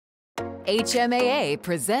HMAA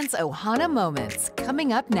presents Ohana Moments,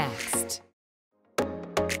 coming up next.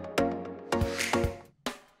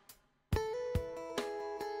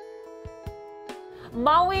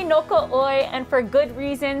 Maui no ko'oi, and for good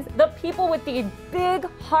reasons. The people with these big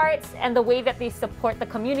hearts and the way that they support the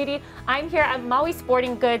community. I'm here at Maui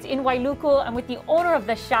Sporting Goods in Wailuku. I'm with the owner of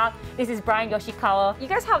the shop. This is Brian Yoshikawa. You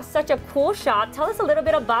guys have such a cool shop. Tell us a little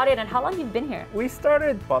bit about it and how long you've been here. We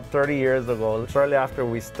started about 30 years ago. Shortly after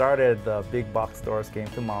we started, the big box stores came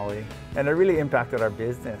to Maui, and it really impacted our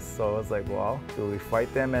business. So it was like, well, do we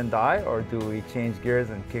fight them and die, or do we change gears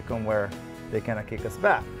and kick them where they cannot kick us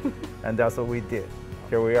back? And that's what we did.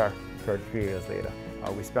 Here we are, 33 years later.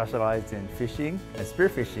 We specialized in fishing and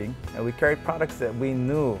spearfishing, and we carried products that we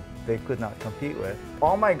knew they could not compete with.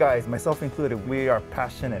 All my guys, myself included, we are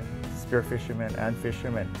passionate spearfishermen and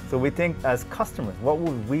fishermen. So we think as customers, what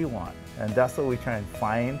would we want? And that's what we try and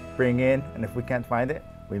find, bring in, and if we can't find it,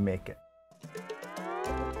 we make it.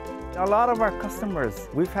 A lot of our customers,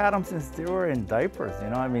 we've had them since they were in diapers, you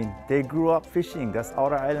know, I mean, they grew up fishing. That's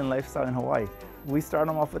outer island lifestyle in Hawaii. We started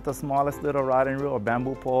them off with the smallest little rod and reel, or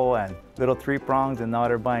bamboo pole, and little 3-prongs, and now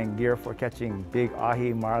they're buying gear for catching big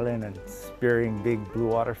ahi, marlin, and spearing big blue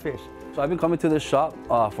water fish. So I've been coming to this shop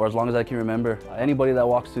for as long as I can remember. Anybody that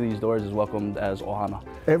walks through these doors is welcomed as Ohana.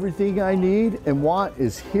 Everything I need and want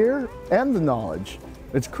is here, and the knowledge.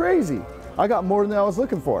 It's crazy. I got more than I was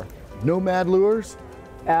looking for. Nomad lures,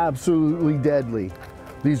 absolutely deadly.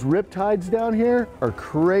 These riptides down here are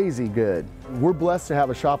crazy good. We're blessed to have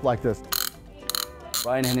a shop like this.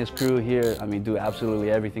 Brian and his crew here, I mean, do absolutely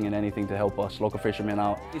everything and anything to help us local fishermen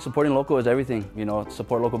out. Supporting local is everything, you know,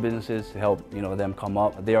 support local businesses to help, you know, them come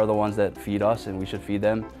up. They are the ones that feed us, and we should feed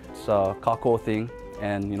them. It's a kako thing,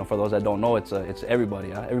 and, you know, for those that don't know, it's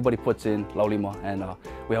everybody. Everybody puts in laulima, and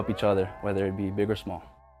we help each other, whether it be big or small.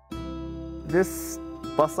 This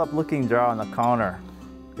bust-up looking jar on the counter,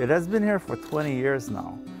 it has been here for 20 years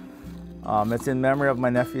now. It's in memory of my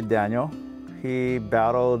nephew, Daniel. He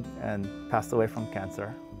battled and passed away from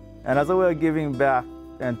cancer. And as a way of giving back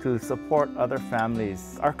and to support other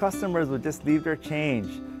families, our customers would just leave their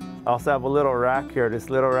change. I also have a little rack here.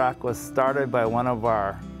 This little rack was started by one of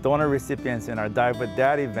our donor recipients in our Dive with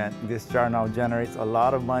Dad event. This jar now generates a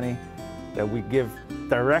lot of money that we give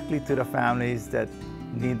directly to the families that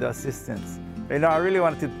need the assistance. You know, I really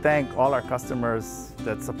wanted to thank all our customers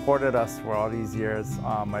that supported us for all these years,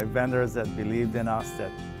 my vendors that believed in us,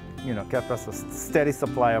 that, you know, kept us a steady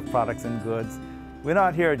supply of products and goods. We're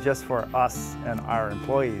not here just for us and our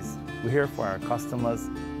employees. We're here for our customers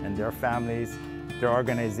and their families, their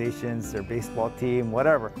organizations, their baseball team,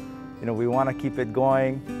 whatever. You know, we want to keep it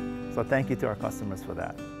going. So thank you to our customers for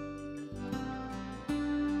that.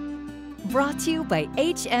 Brought to you by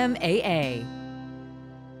HMAA.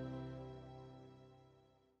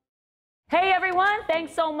 Hey everyone,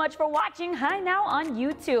 thanks so much for watching Hi Now on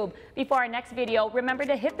YouTube. Before our next video, remember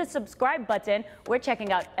to hit the subscribe button. We're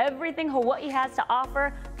checking out everything Hawaii has to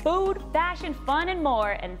offer: food, fashion, fun, and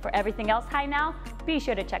more. And for everything else Hi Now, be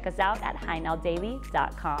sure to check us out at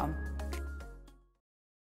hinowdaily.com.